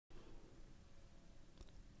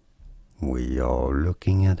We are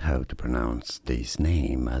looking at how to pronounce this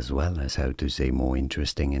name, as well as how to say more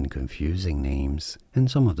interesting and confusing names, and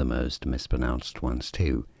some of the most mispronounced ones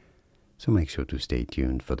too. So make sure to stay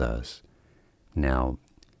tuned for those. Now,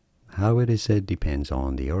 how it is said depends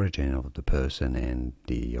on the origin of the person and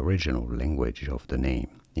the original language of the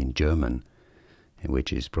name. In German,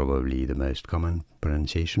 which is probably the most common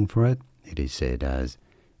pronunciation for it, it is said as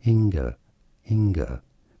Inge, Inge,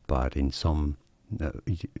 but in some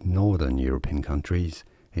northern European countries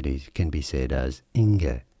it can be said as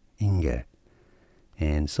Inge, Inge.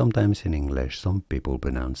 And sometimes in English some people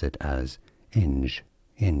pronounce it as Inge,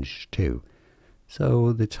 Inge too.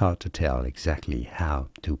 So it's hard to tell exactly how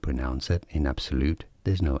to pronounce it in absolute.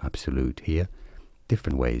 There's no absolute here.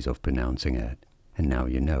 Different ways of pronouncing it. And now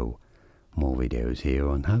you know. More videos here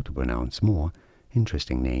on how to pronounce more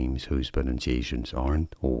interesting names whose pronunciations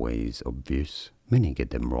aren't always obvious. Many get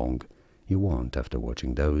them wrong. You won't after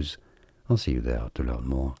watching those. I'll see you there to learn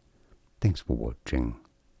more. Thanks for watching.